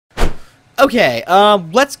Okay,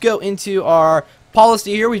 let's go into our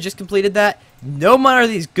policy here. We just completed that. No more of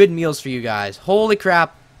these good meals for you guys. Holy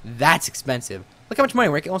crap, that's expensive. Look how much money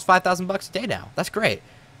we're making, almost 5,000 bucks a day now. That's great.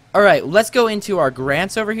 All right, let's go into our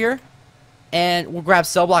grants over here, and we'll grab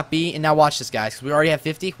CellBlock B. And now watch this, guys, because we already have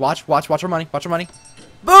 50. Watch our money. Watch our money.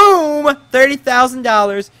 Boom!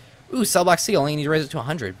 $30,000. Ooh, CellBlock C. Only need to raise it to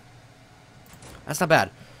 100. That's not bad.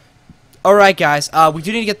 All right, guys. We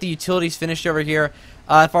do need to get the utilities finished over here.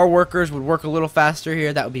 If our workers would work a little faster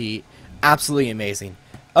here, that would be absolutely amazing.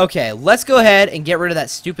 Okay, let's go ahead and get rid of that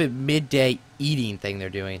stupid midday eating thing they're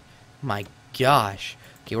doing. My gosh.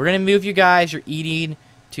 Okay, we're going to move you guys. You're eating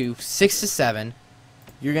to 6 to 7.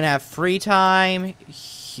 You're going to have free time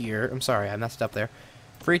here. I'm sorry, I messed up there.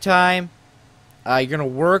 Free time. You're going to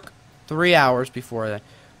work 3 hours before that.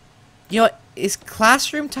 You know what? Is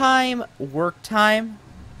classroom time work time?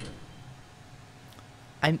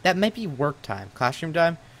 That might be work time. Classroom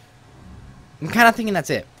time? I'm kind of thinking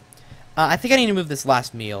that's it. I think I need to move this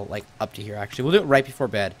last meal, like, up to here, actually. We'll do it right before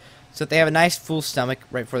bed, so that they have a nice full stomach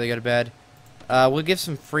right before they go to bed. We'll give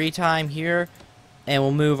some free time here, and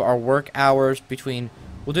we'll move our work hours between...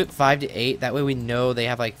 We'll do it 5 to 8. That way we know they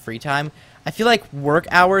have, like, free time. I feel like work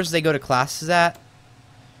hours they go to classes at.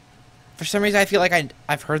 For some reason, I feel like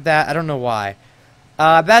I've heard that. I don't know why.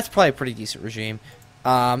 That's probably a pretty decent regime.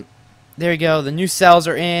 There you go. The new cells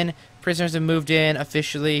are in. Prisoners have moved in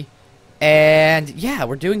officially. And, yeah,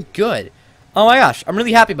 we're doing good. Oh, my gosh. I'm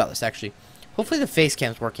really happy about this, actually. Hopefully the face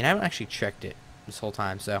cam's working. I haven't actually checked it this whole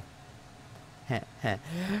time, so.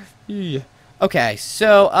 Okay,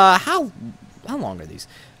 so, how long are these?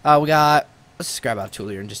 We got... Let's just grab out a tool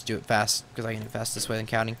here and just do it fast, because I can do it fast this way than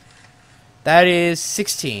counting. That is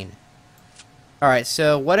 16. Alright,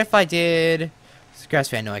 so what if I did... Grass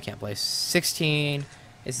fan, no, I can't play. 16...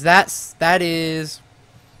 That is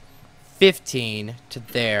 15 to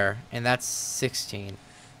there, and that's 16.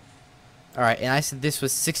 Alright, and I said this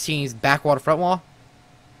was 16's back wall to front wall?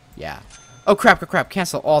 Yeah. Oh, crap,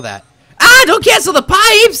 cancel all that. Ah, don't cancel the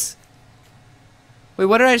pipes! Wait,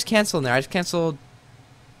 what did I just cancel in there? I just canceled...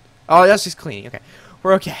 Oh, that's just cleaning. Okay,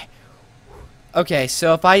 we're okay. Okay,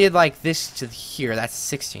 so if I did like this to here, that's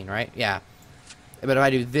 16, right? Yeah. But if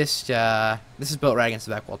I do this, this is built right against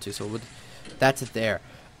the back wall too, so that's it there.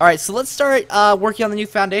 Alright, so let's start working on the new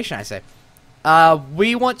foundation, I say.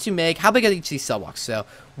 We want to make, how big are each of these cell blocks? So,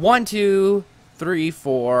 1, 2, 3,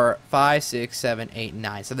 4, 5, 6, 7, 8,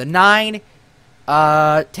 9. So the 9,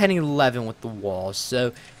 10, 11 with the walls.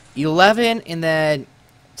 So 11 and then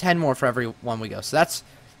 10 more for every one we go. So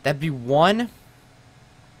that'd be 1.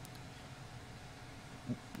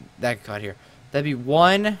 That got here. That'd be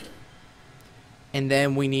 1. And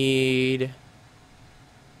then we need...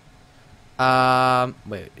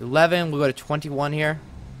 wait, 11, we'll go to 21 here.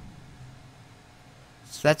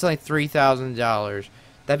 So that's only $3,000.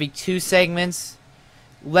 That'd be 2 segments.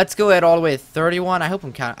 Let's go ahead all the way to 31. I hope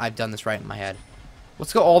I've done this right in my head.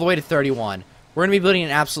 Let's go all the way to 31. We're going to be building an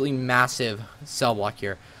absolutely massive cell block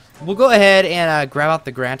here. We'll go ahead and grab out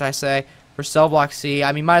the grant, I say, for CellBlock C.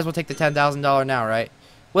 I mean, might as well take the $10,000 now, right?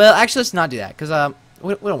 Well, actually, let's not do that, because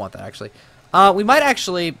we don't want that, actually. We might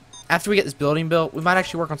actually... After we get this building built, we might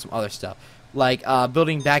actually work on some other stuff. Like,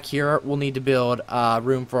 building back here, we'll need to build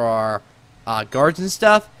room for our guards and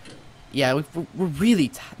stuff. Yeah, we're really...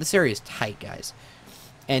 This area is tight, guys.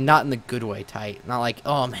 And not in the good way tight. Not like,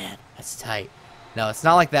 oh, man, that's tight. No, it's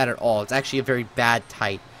not like that at all. It's actually a very bad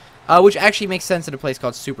tight. Which actually makes sense in a place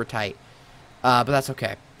called super tight. But that's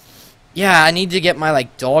okay. Yeah, I need to get my,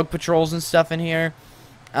 like, dog patrols and stuff in here.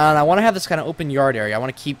 And I want to have this kind of open yard area. I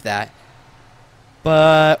want to keep that.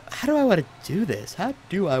 But how do I want to do this? How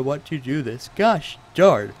do I want to do this? Gosh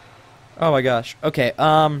darn. Oh my gosh. Okay,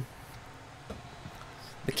 the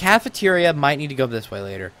cafeteria might need to go this way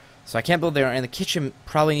later. So I can't build there, and the kitchen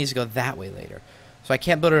probably needs to go that way later. So I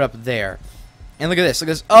can't build it up there. And look at this. Look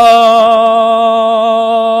at this. Oh!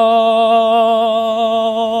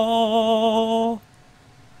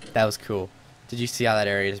 That was cool. Did you see how that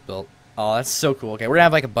area is built? Oh, that's so cool. Okay, we're gonna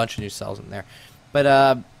have like a bunch of new cells in there. But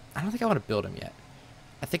I don't think I want to build them yet.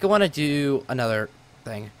 I think I want to do another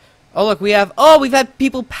thing. Oh, look, we've had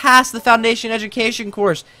people pass the foundation education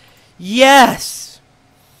course. Yes.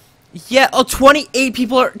 Yeah. Oh, 28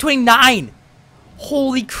 people are 29.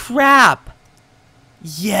 Holy crap.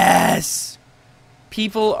 Yes.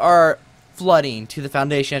 People are flooding to the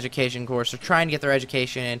foundation education course. They're trying to get their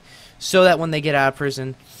education in so that when they get out of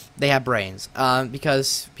prison, they have brains.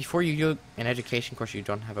 Because before you do an education course, you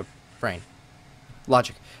don't have a brain.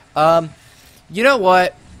 Logic. You know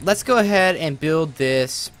what? Let's go ahead and build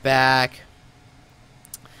this back.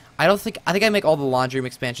 I think I make all the laundry room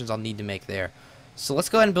expansions I'll need to make there. So let's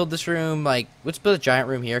go ahead and build this room, like, let's build a giant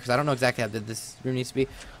room here, because I don't know exactly how big this room needs to be.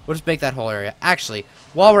 We'll just make that whole area. Actually,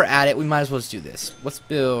 while we're at it, we might as well just do this. Let's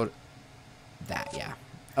build that, yeah.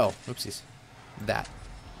 Oh, oopsies. That.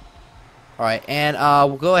 Alright, and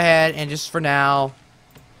we'll go ahead and just for now,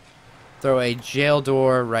 throw a jail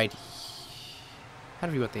door right here. How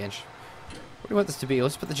do we want the inch? What do we want this to be?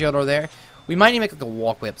 Let's put the jail door there. We might need to make like a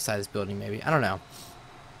walkway up the side of this building, maybe. I don't know.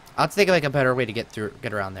 I'll have to think of like a better way to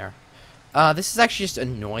get around there. This is actually just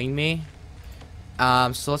annoying me.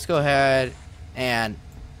 So let's go ahead and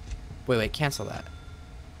wait, cancel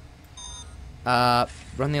that.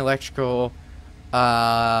 Run the electrical. We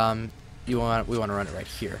want to run it right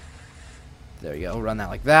here. There you go. We'll run that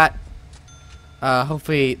like that.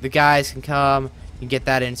 Hopefully the guys can come and get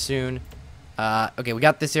that in soon. Okay, we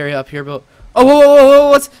got this area up here built. Oh, whoa,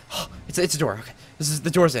 what's? Oh, it's a door. Okay, the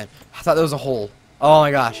door's in. I thought there was a hole. Oh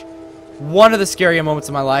my gosh, one of the scarier moments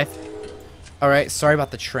of my life. All right, sorry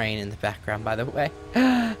about the train in the background, by the way.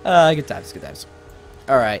 Good times, good times.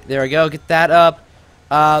 All right, there we go. Get that up.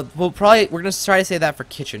 We're gonna try to save that for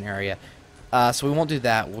kitchen area. So we won't do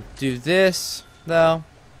that. We'll do this though.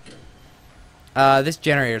 This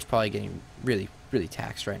generator is probably getting really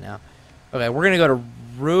taxed right now. Okay, we're gonna go to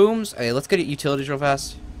rooms. Okay, let's go to utilities real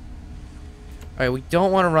fast. Alright, we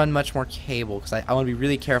don't want to run much more cable because I want to be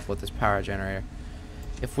really careful with this power generator.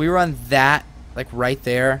 If we run that, like right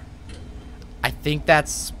there, I think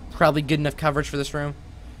that's probably good enough coverage for this room.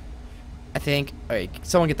 I think. Alright,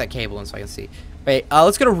 someone get that cable in so I can see. Alright,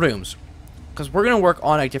 let's go to rooms. Because we're going to work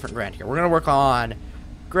on a different grant here. We're going to work on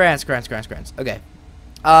grants. Okay.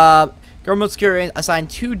 Government security, assign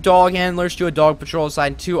 2 dog handlers to a dog patrol,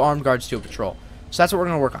 assign 2 armed guards to a patrol. So that's what we're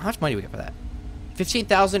going to work on. How much money do we get for that?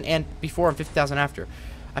 15,000 and before and 50,000 after.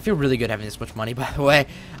 I feel really good having this much money, by the way.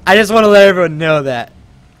 I just want to let everyone know that.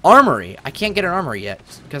 Armory. I can't get an armory yet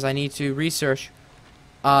because I need to research.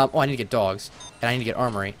 I need to get dogs and I need to get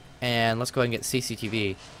armory. And let's go ahead and get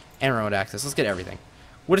CCTV and remote access. Let's get everything.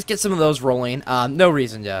 We'll just get some of those rolling. No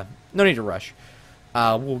need to rush.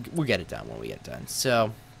 We'll get it done when we get it done.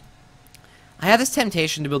 So I have this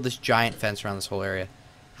temptation to build this giant fence around this whole area.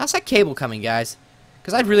 How's that cable coming, guys?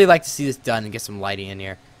 Because I'd really like to see this done and get some lighting in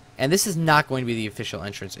here. And this is not going to be the official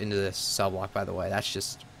entrance into this cell block, by the way. That's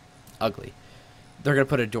just ugly. They're going to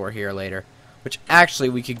put a door here later. Which, actually,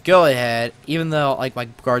 we could go ahead, even though like my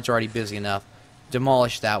guards are already busy enough,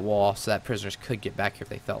 demolish that wall so that prisoners could get back here if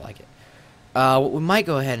they felt like it. What we might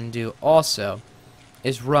go ahead and do also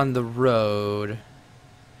is run the road.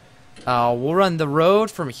 We'll run the road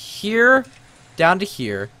from here down to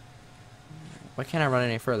here. Why can't I run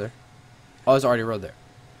any further? Oh, there's already a road there.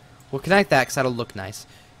 We'll connect that because that'll look nice.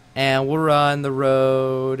 And we'll run the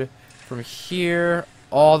road from here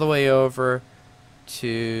all the way over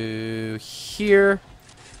to here.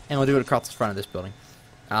 And we'll do it across the front of this building.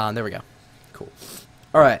 There we go. Cool.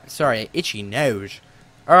 Alright, sorry, itchy nose.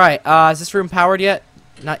 Alright, is this room powered yet?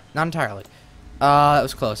 Not entirely. That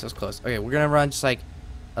was close, Okay, we're gonna run just like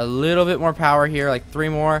a little bit more power here, like 3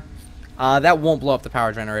 more. That won't blow up the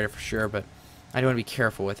power generator for sure, but I do want to be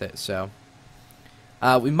careful with it, so.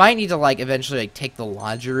 We might need to like eventually like take the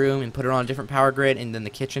laundry room and put it on a different power grid and then the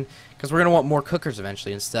kitchen because we're gonna want more cookers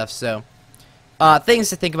eventually and stuff. So things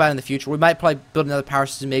to think about in the future. We might probably build another power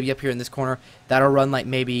system maybe up here in this corner that'll run like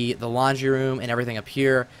maybe the laundry room and everything up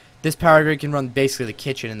here. This power grid can run basically the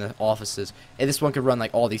kitchen and the offices, and this one could run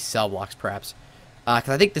like all these cell blocks perhaps. Because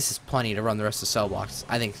I think this is plenty to run the rest of the cell blocks.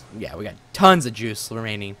 I think, yeah, we got tons of juice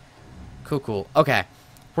remaining. Cool. Okay,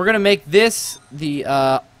 we're gonna make this the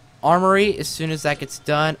armory as soon as that gets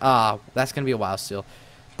done. That's gonna be a while still.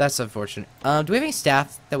 That's unfortunate. Do we have any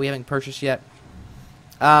staff that we haven't purchased yet?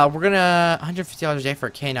 We're gonna $150 a day for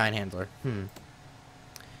a canine handler. Won't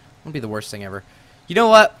be the worst thing ever. You know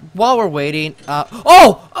what? While we're waiting,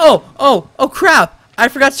 oh crap! I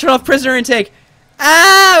forgot to turn off prisoner intake. We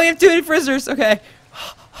have too many prisoners. Okay.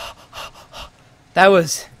 That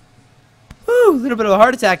was a little bit of a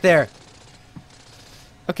heart attack there.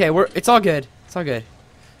 Okay, it's all good. It's all good.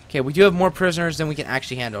 Okay, we do have more prisoners than we can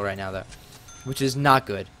actually handle right now, though, which is not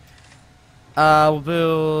good. We'll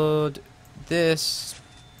build this.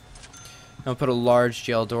 I'll put a large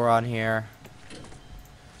jail door on here.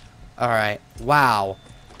 Alright. Wow.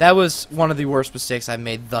 That was one of the worst mistakes I've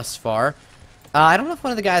made thus far. I don't know if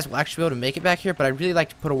one of the guys will actually be able to make it back here, but I'd really like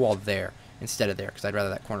to put a wall there instead of there, because I'd rather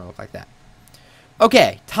that corner look like that.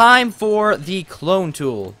 Okay, time for the clone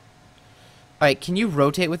tool. Alright, can you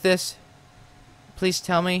rotate with this? Please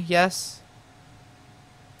tell me, yes?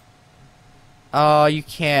 Oh, you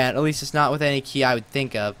can't. At least it's not with any key I would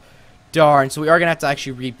think of. Darn, so we are going to have to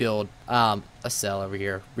actually rebuild a cell over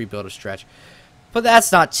here. Rebuild a stretch. But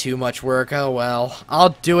that's not too much work. Oh well.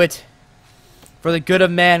 I'll do it for the good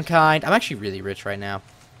of mankind. I'm actually really rich right now,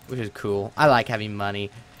 which is cool. I like having money.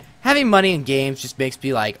 Having money in games just makes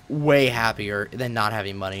me, like, way happier than not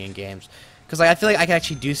having money in games. Because, like, I feel like I can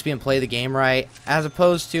actually do something and play the game right, as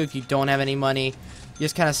opposed to if you don't have any money, you're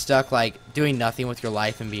just kind of stuck, like, doing nothing with your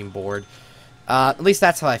life and being bored. At least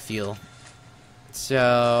that's how I feel.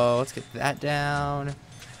 So, let's get that down.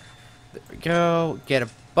 There we go. Get a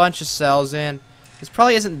bunch of cells in. This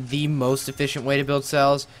probably isn't the most efficient way to build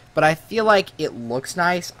cells, but I feel like it looks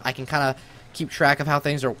nice. I can kind of keep track of how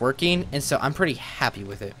things are working, and so I'm pretty happy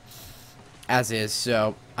with it as is.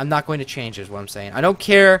 So I'm not going to change it, is what I'm saying. I don't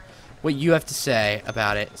care what you have to say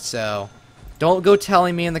about it, so don't go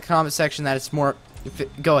telling me in the comment section that it's more...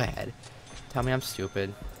 Go ahead. Tell me I'm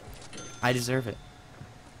stupid. I deserve it.